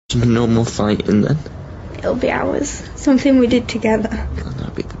No more fighting then? It'll be ours. Something we did together. And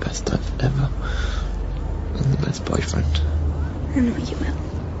I'll be the best I've ever. And the best boyfriend. I know you will.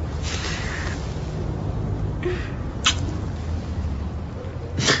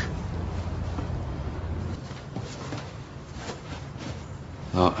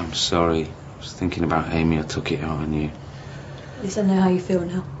 Oh, I'm sorry. I was thinking about Amy. I took it out on you. At least I know how you feel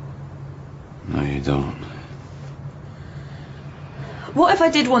now. No, you don't. What if I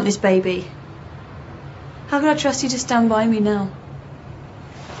did want this baby? How can I trust you to stand by me now?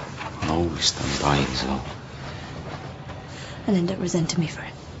 I'll always stand by you, Zoe. And end up resenting me for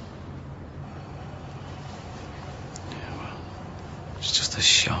it. Yeah, well, it's just a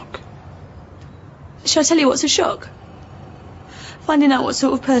shock. Shall I tell you what's a shock? Finding out what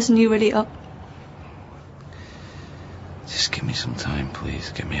sort of person you really are. Just give me some time,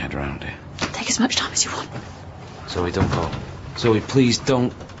 please. Get my head around it. Take as much time as you want. Zoe, don't go. Zoe, please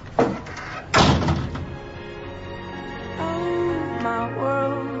don't.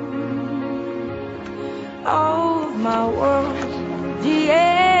 Oh, my world,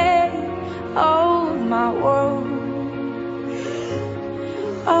 yeah. Oh, my world.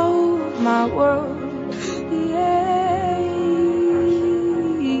 Oh, my world, yeah.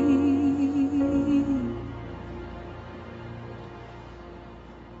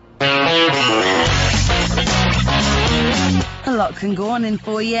 A lot can go on in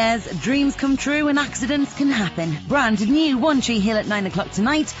 4 years, dreams come true and accidents can happen. Brand new One Tree Hill at 9 o'clock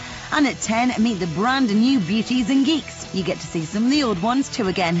tonight, and at 10 meet the brand new Beauties and Geeks. You get to see some of the old ones too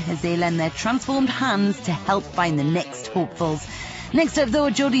again as they lend their transformed hands to help find the next hopefuls. Next up though,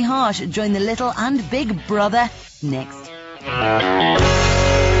 Jodie Harsh join the little and big brother next.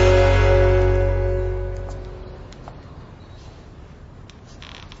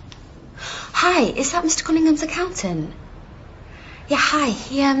 Hi, is that Mr. Cunningham's accountant? Yeah, hi.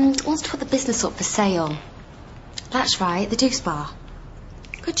 He wants to put the business up for sale. That's right, the Deuce Bar.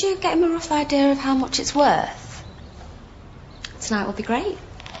 Could you get him a rough idea of how much it's worth? Tonight will be great.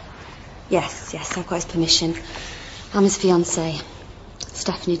 Yes, I've got his permission. I'm his fiancée,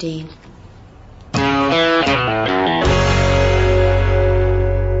 Stephanie Dean.